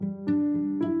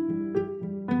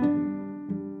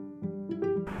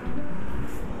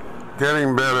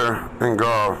Getting better in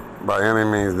golf by any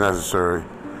means necessary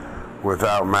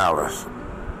without malice.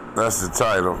 That's the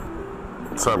title.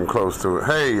 Something close to it.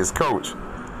 Hey, it's Coach.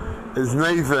 It's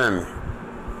Nathan.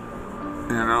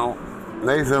 You know,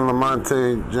 Nathan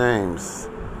Lamonte James.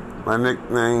 My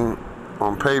nickname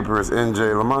on paper is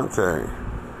NJ Lamonte.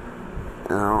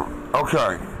 You know,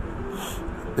 okay.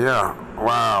 Yeah,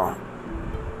 wow.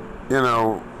 You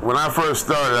know, when I first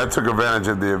started, I took advantage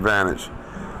of the advantage.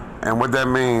 And what that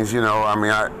means, you know, I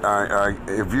mean,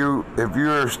 if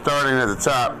you're starting at the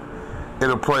top,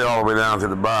 it'll play all the way down to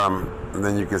the bottom, and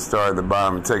then you can start at the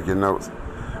bottom and take your notes.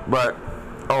 But,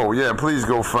 oh yeah, please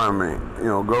go fund me. You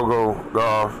know, go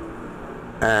golf.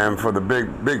 And for the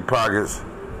big pockets,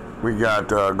 we got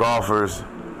golfers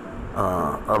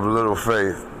of little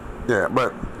faith. Yeah,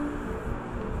 but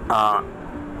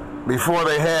before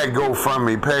they had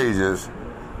GoFundMe pages,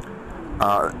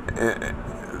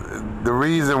 the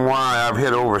reason why I've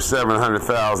hit over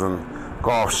 700,000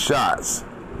 golf shots,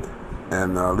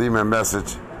 and leave me a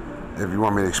message if you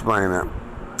want me to explain that,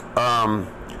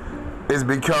 is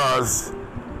because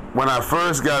when I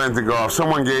first got into golf,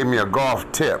 someone gave me a golf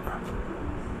tip,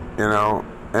 you know,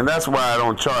 and that's why I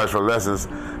don't charge for lessons,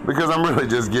 because I'm really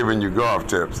just giving you golf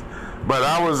tips. But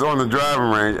I was on the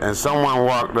driving range, and someone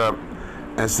walked up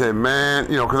and said,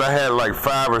 man, you know, because I had like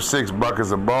 5 or 6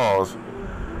 buckets of balls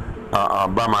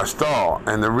by my stall.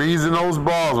 And the reason those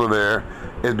balls were there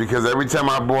is because every time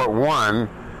I bought one,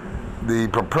 the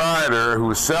proprietor who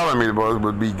was selling me the balls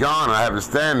would be gone. I had to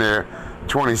stand there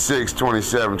 26,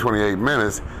 27, 28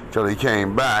 minutes till he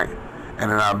came back.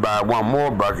 And then I'd buy one more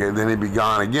bucket, then he'd be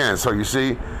gone again. So you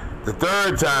see, the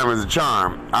third time is a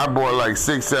charm. I bought like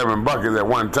 6, 7 buckets at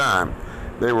one time.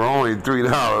 They were only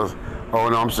 $3. Oh,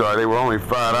 no, I'm sorry. They were only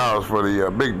 $5 for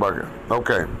the big bucket.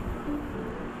 Okay.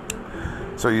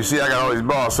 So you see, I got all these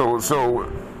balls.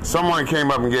 So someone came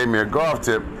up and gave me a golf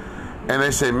tip, and they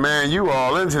said, man, you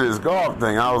all into this golf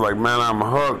thing. I was like, man, I'm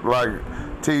hooked like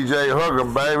TJ Hooker,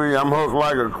 baby. I'm hooked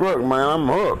like a crook, man. I'm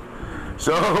hooked.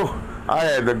 So I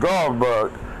had the golf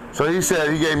bug. So he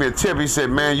gave me a tip. He said,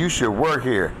 man, you should work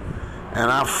here. And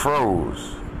I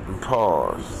froze and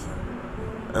paused.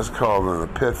 That's called an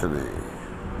epiphany.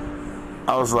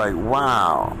 I was like,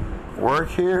 wow, work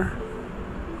here?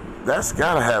 That's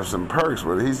got to have some perks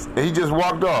with it. He just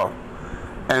walked off.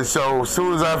 And so as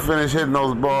soon as I finished hitting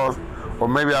those balls, or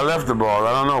maybe I left the balls,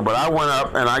 I don't know, but I went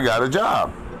up and I got a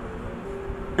job.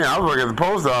 You know, I was working at the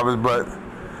post office, but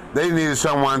they needed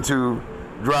someone to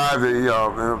drive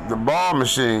the ball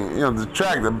machine, you know, the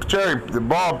track, the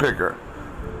ball picker.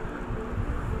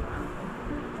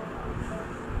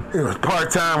 It was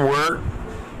part-time work.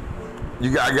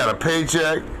 I got a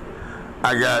paycheck.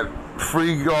 I got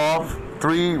free golf,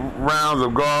 3 rounds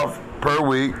of golf per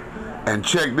week. And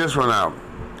check this one out.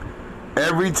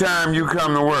 Every time you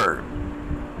come to work,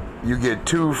 you get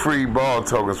 2 free ball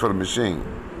tokens for the machine.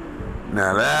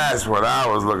 Now that's what I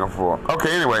was looking for.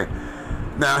 Okay, anyway.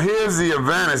 Now here's the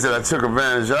advantage that I took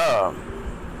advantage of.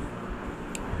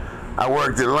 I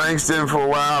worked at Langston for a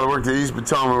while. I worked at East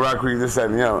Potomac, Rock Creek, this, that,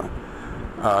 and the other.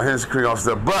 Henderson Creek, all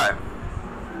stuff. But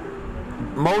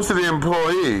most of the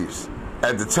employees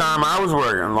at the time I was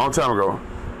working, a long time ago,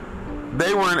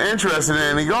 they weren't interested in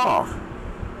any golf.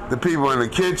 The people in the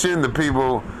kitchen, the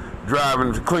people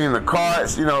driving, cleaning the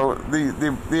carts, you know,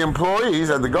 the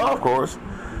employees at the golf course,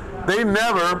 they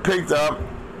never picked up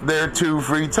their 2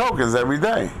 free tokens every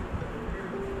day.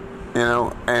 You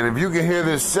know, and if you can hear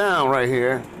this sound right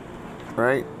here,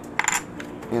 right,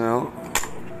 you know,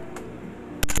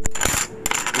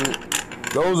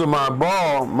 those are my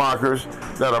ball markers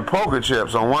that are poker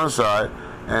chips on one side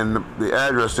and the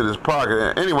address to this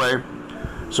pocket. Anyway,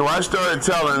 so I started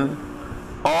telling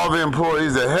all the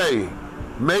employees that, hey,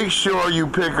 make sure you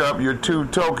pick up your 2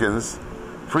 tokens,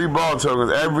 free ball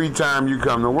tokens, every time you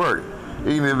come to work,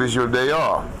 even if it's your day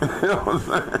off. You know what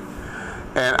I'm saying?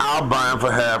 And I'll buy them for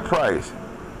half price.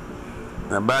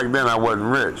 Now back then I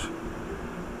wasn't rich,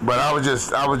 but I was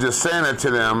just saying that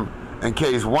to them in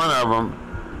case one of them,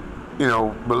 you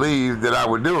know, believed that I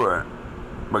would do it.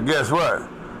 But guess what?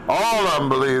 All of them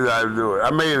believed that I would do it. I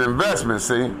made an investment,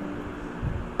 see?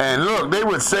 And look, they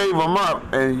would save them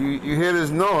up, and you hear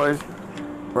this noise,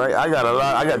 right? I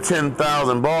got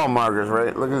 10,000 ball markers,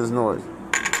 right? Look at this noise.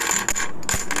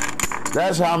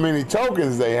 That's how many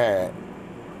tokens they had.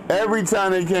 Every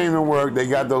time they came to work, they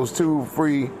got those 2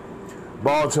 free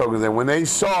ball tokens. And when they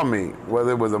saw me,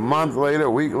 whether it was a month later,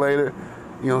 a week later,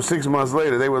 you know, 6 months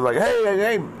later, they was like,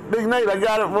 hey, Big Nate, I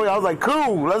got it for you. I was like,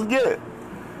 cool, let's get it.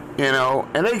 You know,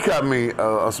 and they cut me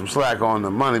some slack on the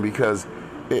money because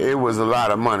it was a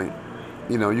lot of money.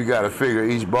 You know, you got to figure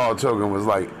each ball token was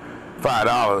like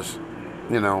 $5.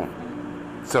 you know.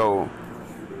 So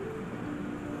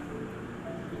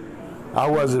I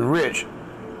wasn't rich.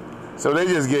 So they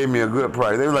just gave me a good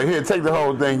price. They were like, here, take the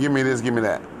whole thing, give me this, give me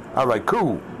that. I was like,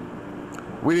 cool.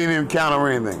 We didn't even count or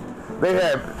anything. They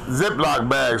had Ziploc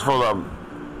bags full of them.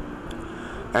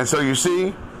 And so you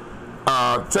see,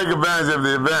 take advantage of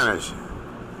the advantage.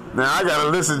 Now I gotta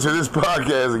listen to this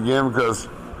podcast again because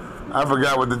I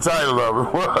forgot what the title of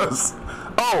it was.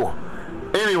 Oh,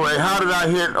 anyway, how did I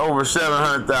hit over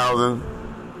 700,000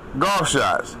 golf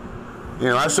shots? You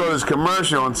know, I saw this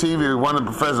commercial on TV with one of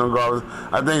the professional golfers.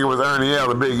 I think it was Ernie Els,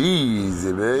 the Big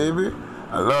Easy, baby.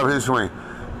 I love his swing.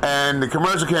 And the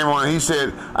commercial came on, and he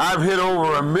said, "I've hit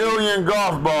over 1 million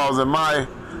golf balls in my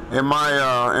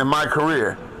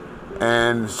career,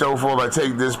 and so forth. I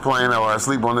take this plane, or I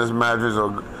sleep on this mattress,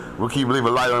 or we'll leave a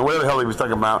light on." Whatever the hell he was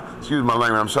talking about. Excuse my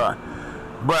language. I'm sorry.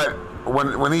 But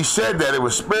when he said that, it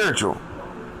was spiritual.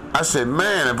 I said,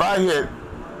 man, if I hit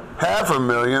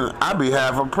 500,000, I'd be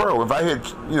half a pro. If I hit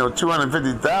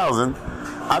 250,000,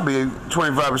 I'd be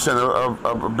 25%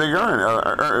 of a big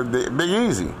earn, Big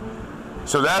Easy.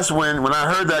 So that's when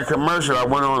I heard that commercial, I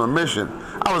went on a mission.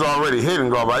 I was already hitting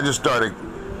golf. I just started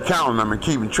counting them and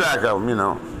keeping track of them, you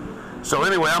know. So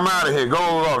anyway, I'm out of here. Go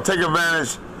golf. Take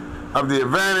advantage of the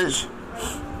advantage.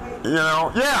 You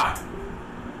know, yeah.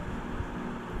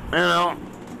 You know,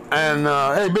 and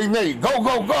hey, Big Nate, go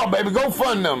golf, baby. Go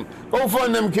fund them. Go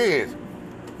fund them kids.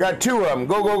 Got 2 of them.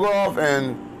 Go golf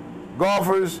and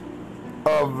Golfers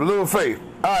of Little Faith.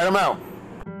 All right, I'm out.